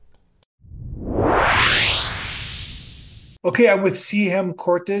Okay, I'm with Siham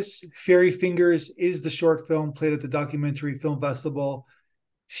Kortas. Fairy Fingers is the short film played at the documentary film festival.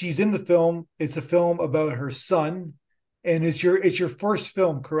 She's in the film. It's a film about her son, and it's your first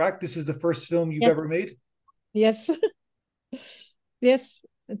film, correct? This is the first film you've Yes, ever made. yes, yes.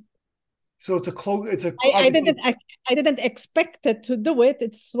 So it's a close. It's a I obviously didn't I didn't expect it to do it.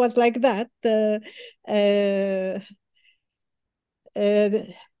 It was like that. Uh, uh,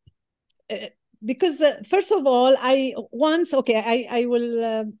 uh, because first of all, I once okay, I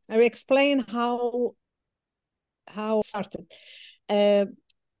will explain how it started. Uh,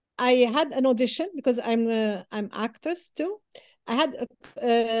 I had an audition because I'm actress too. I had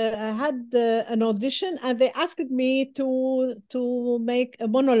an audition, and they asked me to make a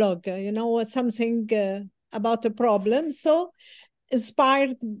monologue, something about a problem. So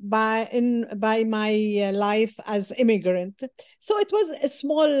inspired by my life as immigrant. So it was a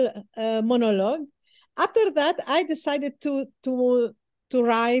small monologue. After that, I decided to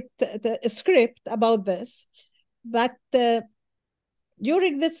write a script about this, but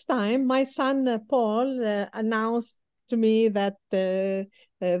during this time, my son Paul announced to me that they're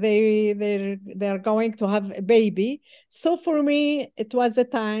going to have a baby. So for me, it was a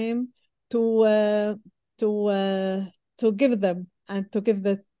time to uh, to uh, to give them and to give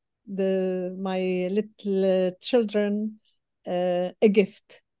the my little children a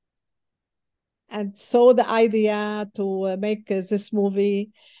gift. And so the idea to make this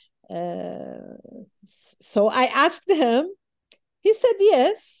movie. Uh, so I asked him. He said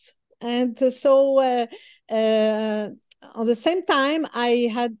yes. And so on the same time,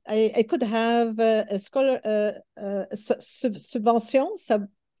 I could have a subvention,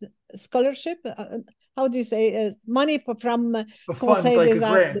 scholarship. How do you say money from a fund, Conseil like des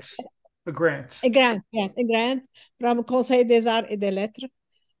Arts, a grant. a grant, yes, a grant from Conseil des Arts et des Lettres,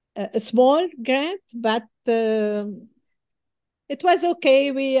 a small grant, but it was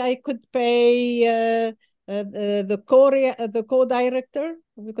okay. I could pay the co-director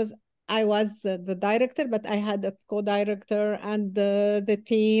because I was the director, but I had a co-director and the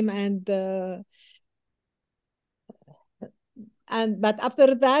team and but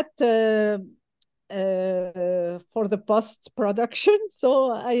after that for the post production,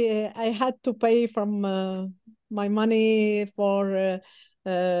 so I had to pay from my money for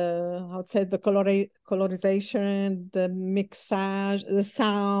how to say the colorization, the mixage, the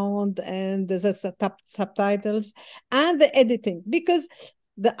sound, and the subtitles, and the editing. Because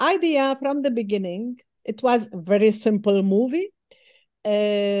the idea from the beginning, it was a very simple movie.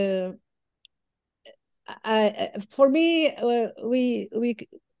 Uh, for me, we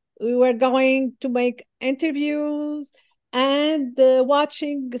were going to make interviews and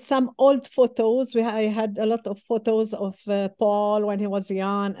watching some old photos. I had a lot of photos of Paul when he was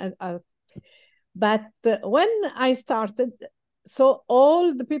young, but when I started, so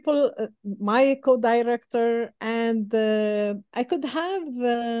all the people, my co-director, and I could have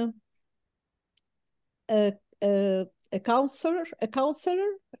a, a counselor,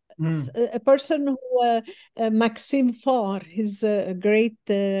 Mm. a person who Maxime Faure, he's a great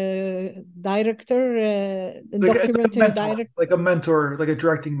director, It's like a documentary mentor, director, like a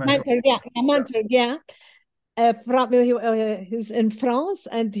directing mentor. mentor, yeah, a Yeah. mentor, yeah. He's in France,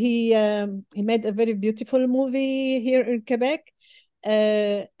 and he made a very beautiful movie here in Quebec,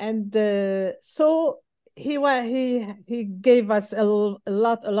 and so he gave us a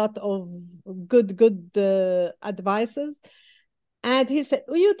lot of good advices. And he said,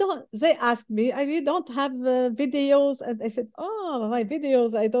 "Oh, you don't." They asked me, "You don't have videos?" And I said, "Oh, my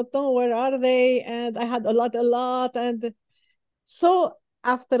videos, I don't know where are they." And I had a lot, and so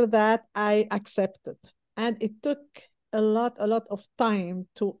after that, I accepted, and it took a lot of time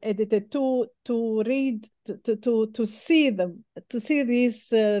to edit it, to read, to see them, to see these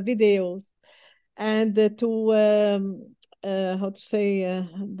videos, and to how to say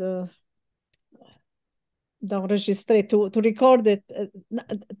d'enregistrer, to record it,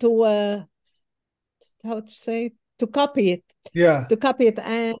 to how to say, to copy it, Yeah.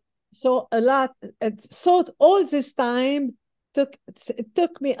 and so a lot. So all this time it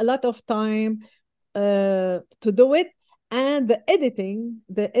took me a lot of time to do it, and the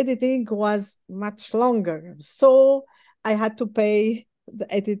editing was much longer. So I had to pay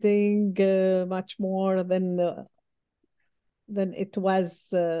the editing much more than it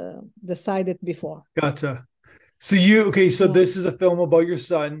was decided before. Gotcha. So Yeah, this is a film about your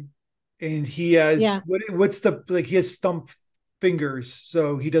son, and he has yeah, what's the like he has stump fingers,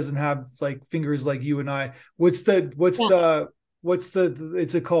 so he doesn't have like fingers like you and I. yeah. What's the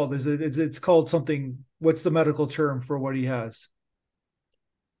it's it called? It's called something. What's the medical term for what he has?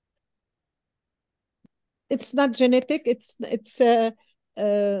 it's not genetic.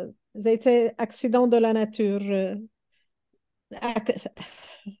 They say accident de la nature.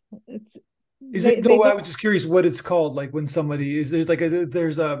 It's, Is it they no? I don't. was just curious what it's called. Like when somebody is there's like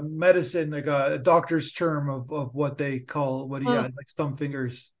there's a medicine like a doctor's term of what they call what he Uh, had like stump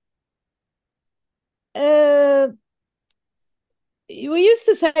fingers. uh, we used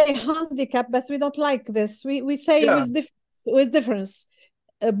to say handicap, but we don't like this. We say Yeah, with difference,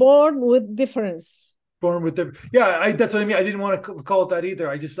 born with difference. born with the yeah. That's what I mean. I didn't want to call it that either.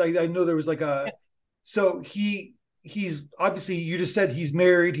 I know there was like a so he's obviously you just said he's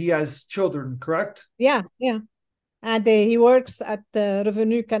married. He has children, correct? Yeah, yeah. And he works at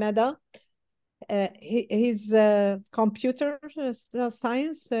Revenu Canada. He's computer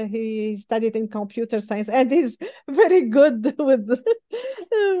science. He studied in computer science, and he's very good with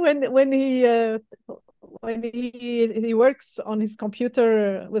when he works on his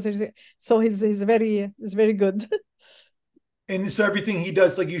computer with his. So he's very good. And so everything he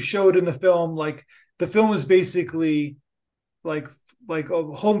does, like you showed in the film, like the film is basically like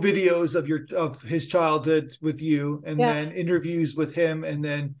home videos of his childhood with you, and Yeah, then interviews with him, and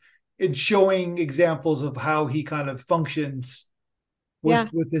then in showing examples of how he kind of functions yeah,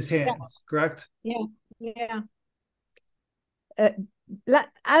 with his yeah, hands. Correct? yeah, yeah. Uh,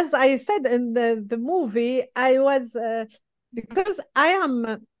 as I said in the movie, I was because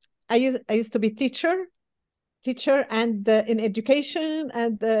I used to be teacher and in education,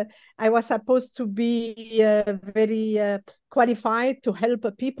 and I was supposed to be very qualified to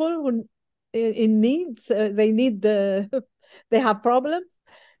help people who in needs. They need they have problems.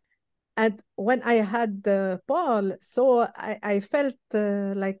 And when I had Paul, so I felt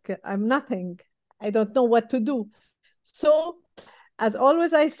like I'm nothing. I don't know what to do. So, as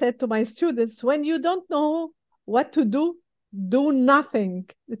always, I said to my students, when you don't know what to do nothing.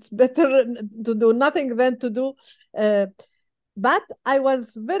 It's better to do nothing than to do. Uh, but I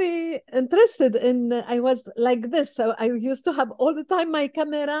was very interested in, I was like this. So I used to have all the time my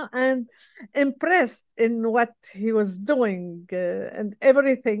camera and impressed in what he was doing and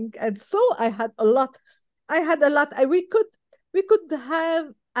everything. And so I had a lot. I had a lot. We could have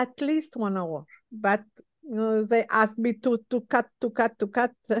at least 1 hour, but they asked me to cut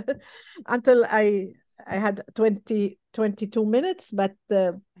until I had 22 minutes, but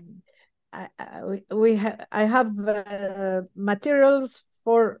I have materials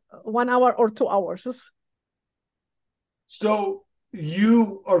for 1 hour or 2 hours. So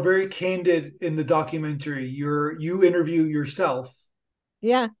you are very candid in the documentary. You interview yourself,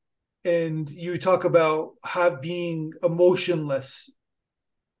 Yeah, and you talk about being emotionless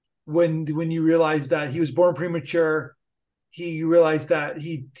when you realize that he was born premature. You realized that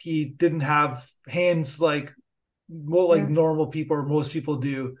he didn't have hands like more like yeah. normal people or most people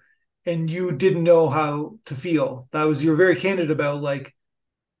do, and you didn't know how to feel. That was you were very candid about like,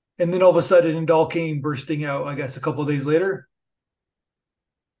 and then all of a sudden it all came bursting out. I guess a couple of days later,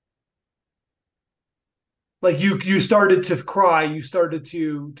 like you started to cry. You started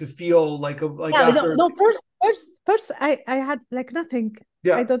to feel like Yeah, no, after no. First, I had like nothing. I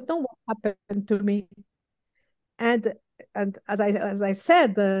yeah. don't know what happened to me, and as I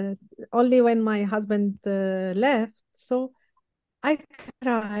said, only when my husband left, so I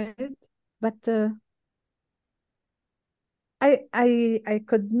cried, but I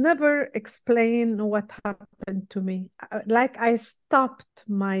could never explain what happened to me. Like I stopped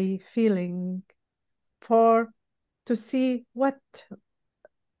my feeling for to see what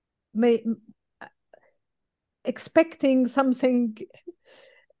may expecting something.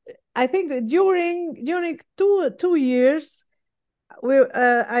 I think during 2 years,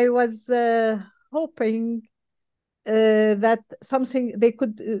 I was hoping that something they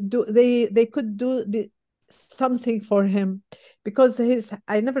could do they could do something for him because his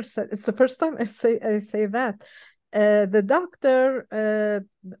I never said it's the first time I say that the doctor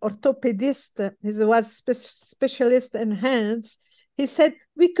orthopedist he was specialist in hands. He said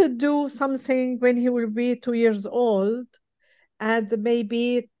we could do something when he will be 2 years old and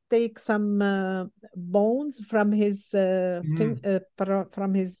maybe take some bones from his Mm.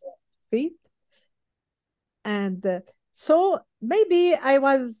 from his feet and so maybe I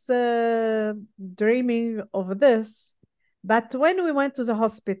was dreaming of this. But when we went to the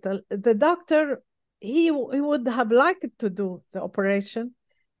hospital, the doctor, he would have liked to do the operation.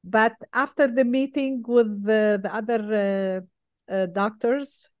 But after the meeting with the other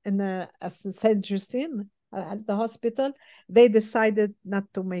doctors in Saint Justine at the hospital, they decided not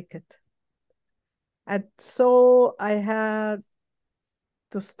to make it. And so I had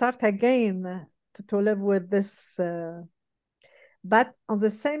to start again to live with this but on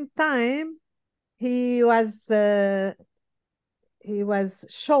the same time, he was uh, he was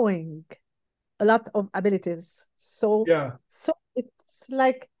showing a lot of abilities. Yeah. So it's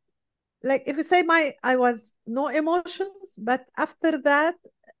like if you say I was no emotions, but after that,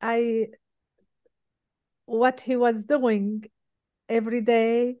 I what he was doing every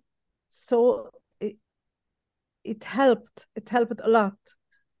day, so it helped a lot,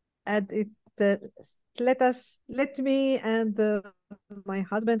 and it uh, let me and my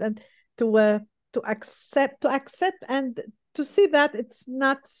husband and to uh, to accept and to see that it's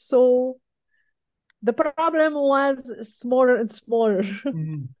not so, the problem was smaller and smaller.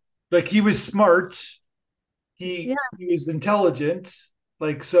 Mhm. Like he was smart, Yeah, he was intelligent,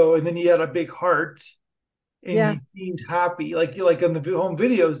 like so, and then he had a big heart, and yeah, he seemed happy. Like on the home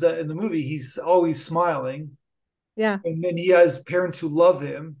videos that in the movie, he's always smiling, yeah, and then he has parents who love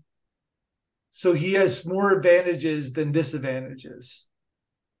him, so he has more advantages than disadvantages.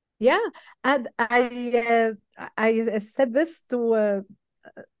 yeah. And I said this to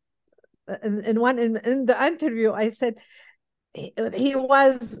in the interview. I said he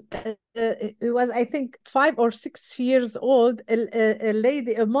was I think 5 or 6 years old. A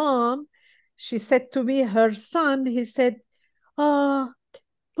lady, a mom, she said to me, her son, he said, "Ah,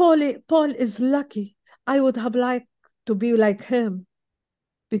 Paul is lucky. I would have liked to be like him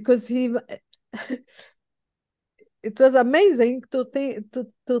because he." It was amazing to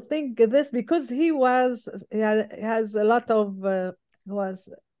think this because he has a lot of was,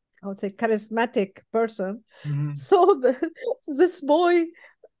 I would say, charismatic person. Mhm. So this boy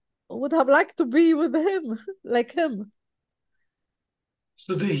would have liked to be with him, like him.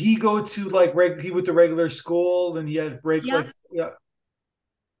 So did he go to like he went to regular school, and he had Yeah, like yeah?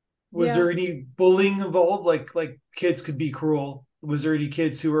 Was yeah, there any bullying involved? Like kids could be cruel. Was there any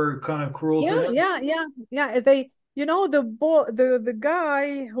kids who were kind of cruel to yeah, him? yeah, yeah, yeah. The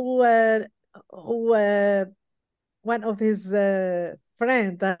guy who one of his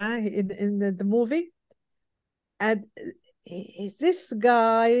friend in the movie, and this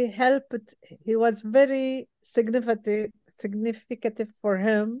guy helped. He was very significant for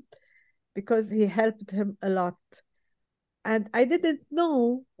him because he helped him a lot. And I didn't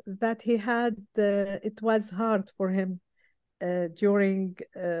know that it was hard for him during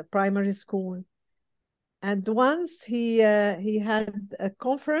primary school. And once he had a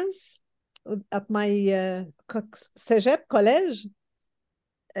conference at my Cégep college,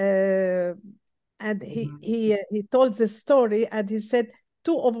 uh, and he Mhm. he he told the story, and he said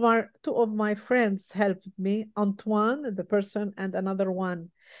two of my friends helped me, Antoine, the person, and another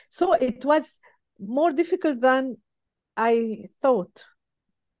one. So it was more difficult than I thought.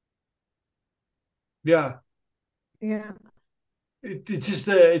 Yeah, Yeah.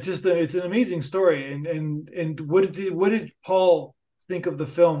 it's an amazing story. And what did Paul think of the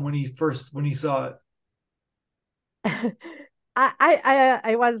film when he saw it?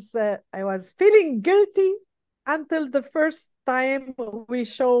 I was feeling guilty until the first time we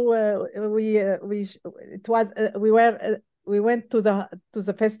show we it was we went to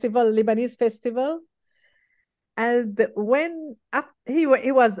the festival, Lebanese festival. And when he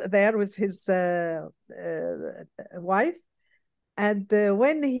was there with his wife, and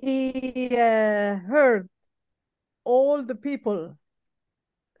when he heard all the people,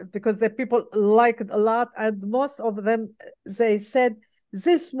 because the people liked it a lot, and most of them, they said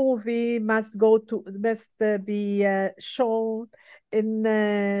this movie must be shown in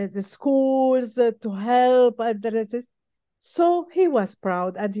the schools to help and this. So he was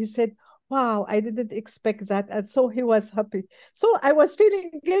proud, and he said, wow, I didn't expect that. And so he was happy. So I was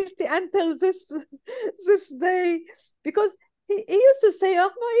feeling guilty until this day, because he used to say, oh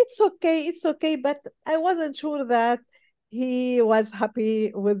no, it's okay, but I wasn't sure that he was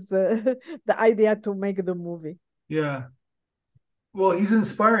happy with the idea to make the movie. Yeah. Well, he's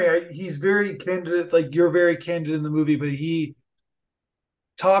inspiring. He's very candid, like you're very candid in the movie, but he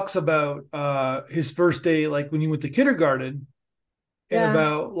talks about his first day, like when he went to kindergarten, and Yeah,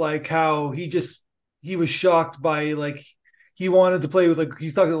 about like how he was shocked by like he wanted to play with, like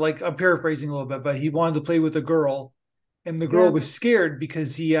he's talking, like I'm paraphrasing a little bit, but he wanted to play with a girl, and the girl yeah, was scared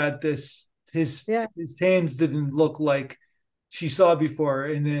because he had this yeah, his hands didn't look like she saw before,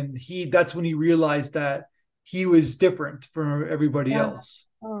 and then that's when he realized that he was different from everybody yeah. else.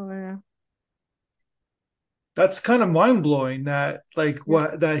 Oh, yeah, That's kind of mind blowing that like yeah,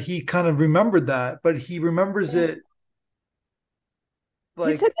 what that he kind of remembered that, but he remembers yeah. it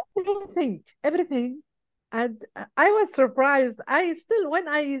He said like everything, everything. And I was surprised. I still, when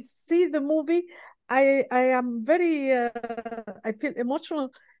I see the movie, I am very, I feel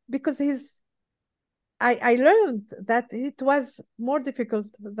emotional because I learned that it was more difficult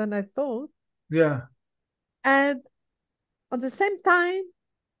than I thought. Yeah. And at the same time,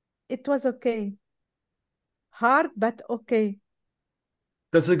 it was okay. Hard, but okay.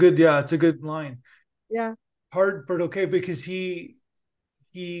 That's a good, yeah, it's a good line. Yeah, Hard but okay, because he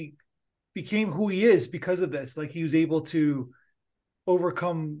became who he is because of this. Like he was able to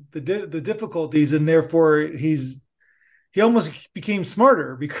overcome the difficulties, and therefore he almost became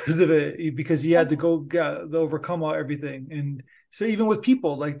smarter because of it, because he had to go overcome everything. And so even with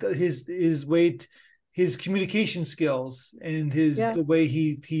people, like his weight, his communication skills, and his yeah, the way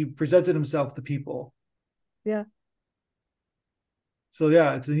he presented himself to people. yeah. So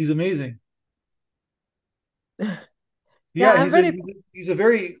yeah, he's amazing. Yeah, Yeah, I'm very, he's a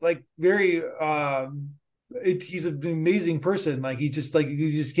very like very he's an amazing person. Like he's just like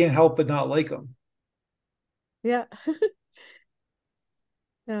you just can't help but not like him. yeah,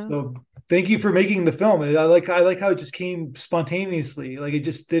 yeah. So thank you for making the film. I like how it just came spontaneously. Like it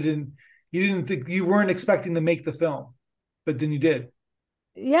just didn't you didn't think you weren't expecting to make the film, but then you did.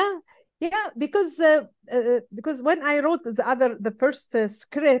 Yeah, yeah, because when I wrote the first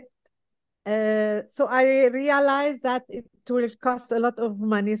script, so I realized that it will cost a lot of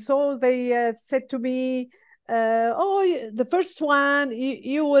money. So they said to me, "Oh, the first one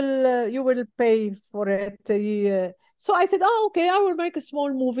you will pay for it." So I said, "Oh, okay, I will make a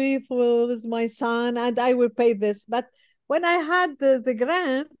small movie with my son, and I will pay this." But when I had the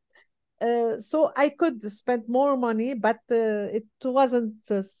grant, so I could spend more money, but it wasn't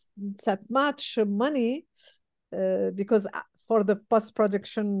that much money because for the post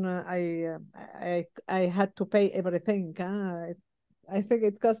production, I had to pay everything. I think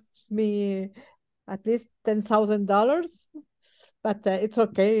it cost me at least $10,000, but it's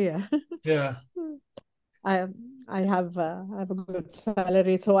okay. Yeah. I I have a good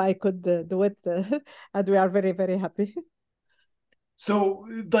salary, so I could do it, and we are very very happy. So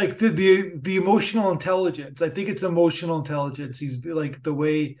like the emotional intelligence, I think it's emotional intelligence. He's like the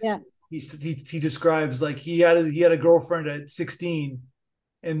way Yeah, he describes like he had a girlfriend at 16,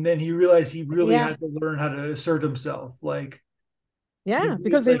 and then he realized he really yeah, had to learn how to assert himself. Like yeah,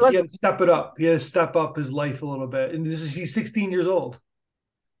 because it he had was. to step it up. He had to step up his life a little bit. And he's 16 years old.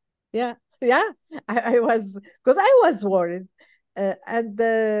 Yeah, yeah. I was because I was worried, and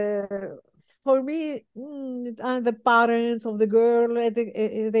for me, and the parents of the girl,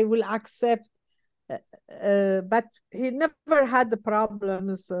 they will accept. But he never had the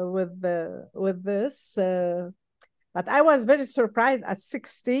problems with this. But I was very surprised at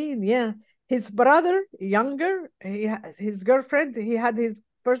 16. Yeah, his brother, younger, his girlfriend. He had his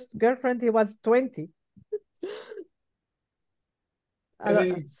first girlfriend. He was 20. And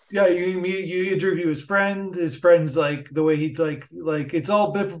then yeah, you interview his friend. His friend's like the way he like it's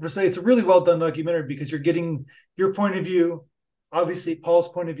all bit for say. It's a really well done documentary because you're getting your point of view, obviously Paul's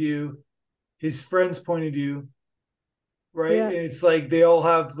point of view, his friend's point of view, right? Yeah. And it's like they all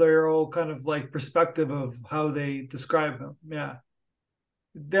have their own kind of like perspective of how they describe him. Yeah,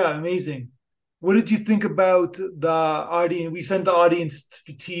 yeah, amazing. What did you think about the audience? We sent the audience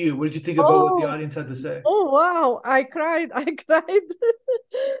to you. What did you think about what the Oh, audience had to say? oh wow, I cried. I cried.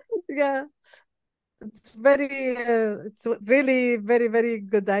 Yeah, it's really very, very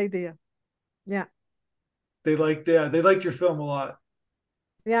good idea. Yeah, They liked your film a lot.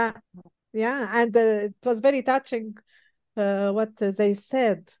 yeah, yeah. And it was very touching what they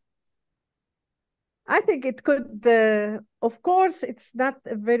said. I think it could, of course, it's not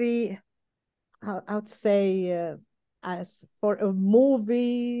a very, how to say, as for a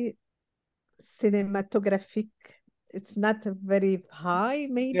movie, cinematographic, it's not very high,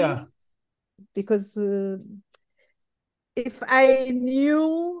 maybe, Yeah, because if I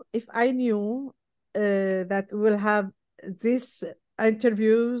knew that we'll have these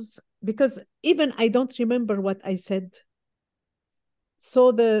interviews, because even I don't remember what I said.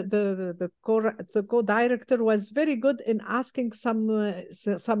 So the co-director was very good in asking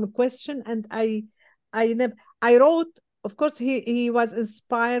some question, and I never I wrote. Of course, he was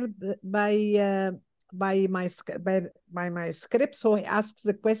inspired by by my script, so he asked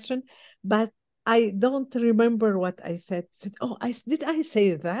the question, but I don't remember what I said. Oh, I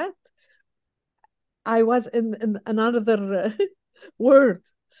say that? I was in another word.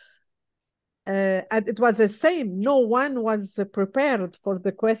 And it was the same. No one was prepared for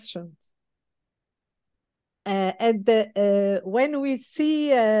the questions. And when we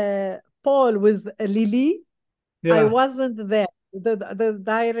see Paul with Lily, I yeah. wasn't there. The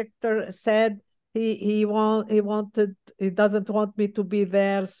director said he wanted he doesn't want me to be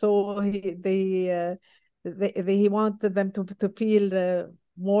there, so he wanted them to feel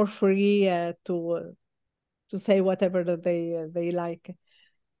more free to say whatever that they like.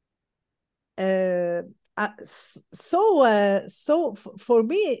 For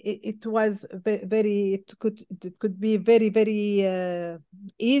me, it was very, it could be very, very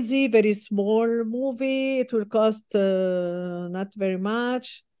easy, very small movie. It will cost not very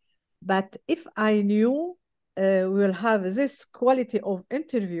much. But if I knew we will have this quality of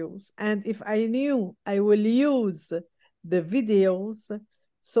interviews, and if I knew I will use the videos,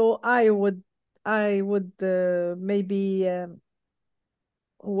 so I would maybe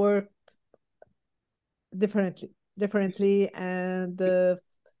work differently, and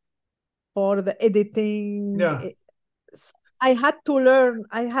for the editing, Yeah. I had to learn.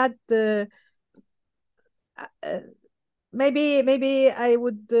 I had uh, maybe I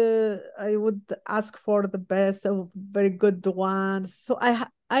would ask for the best of very good ones. So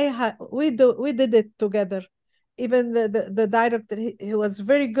we did it together. Even the director, he was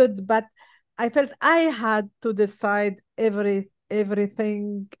very good, but I felt I had to decide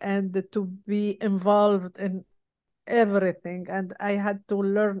everything and to be involved in everything, and I had to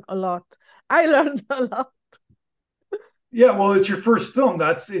learn a lot. I learned a lot. Yeah, well, it's your first film.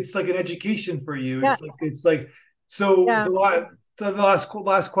 It's like an education for you. Yeah, It's like so yeah. the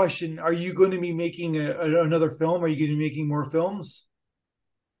last question, are you going to be making another film? Are you going to be making more films?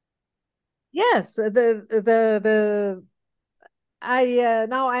 Yes, the I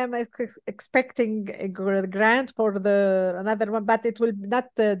now I am expecting a grant for the another one, but it will be not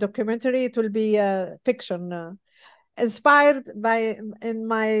a documentary. It will be fiction, inspired by in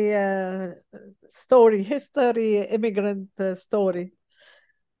my history, immigrant story.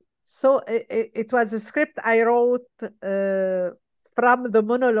 So it was a script I wrote from the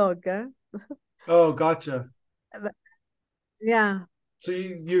monologue. Oh, gotcha. Yeah, So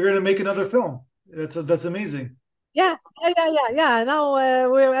you're going to make another film. That's amazing. yeah. Now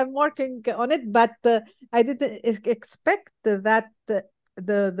I'm working on it, but I didn't expect that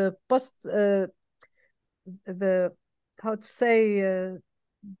the post the how to say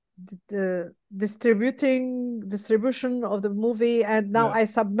the distribution of the movie, and now Yeah. I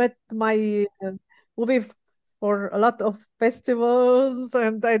submit my movie for a lot of festivals,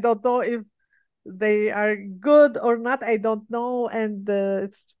 and I don't know if they are good or not. I don't know, and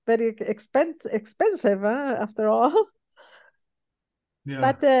it's very expensive, after all.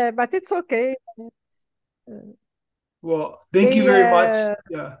 Yeah. But it's okay. Uh, Well, thank you they very much.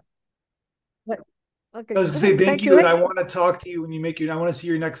 Yeah. I okay. was gonna say thank Thank you, you, and thank I you. want to talk to you when you make your. I want to see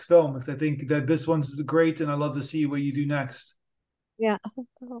your next film because I think that this one's great, and I love to see what you do next. Yeah,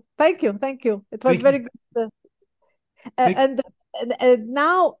 thank you. It was Thank you. very good. Thank. And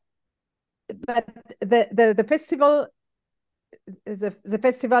now, but the festival, the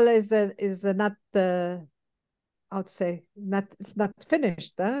festival is not how to say, not, it's not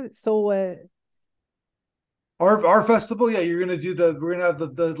finished, so Our festival, yeah, you're gonna do the. We're gonna have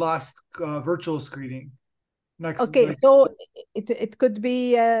the last virtual screening next. okay, Like, so it could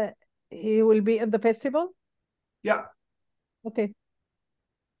be he will be in the festival. yeah. Okay,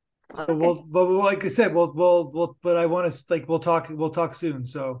 So okay, but like I said, but I want to like we'll talk soon.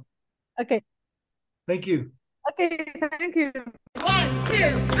 So okay, thank you. okay, thank you. 1,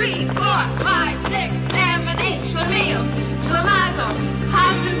 2, 3, 4, 5, 6, 7, 8, Schlemiel, Schlemazel,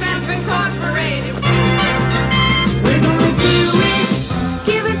 Hasenbemp Incorporated.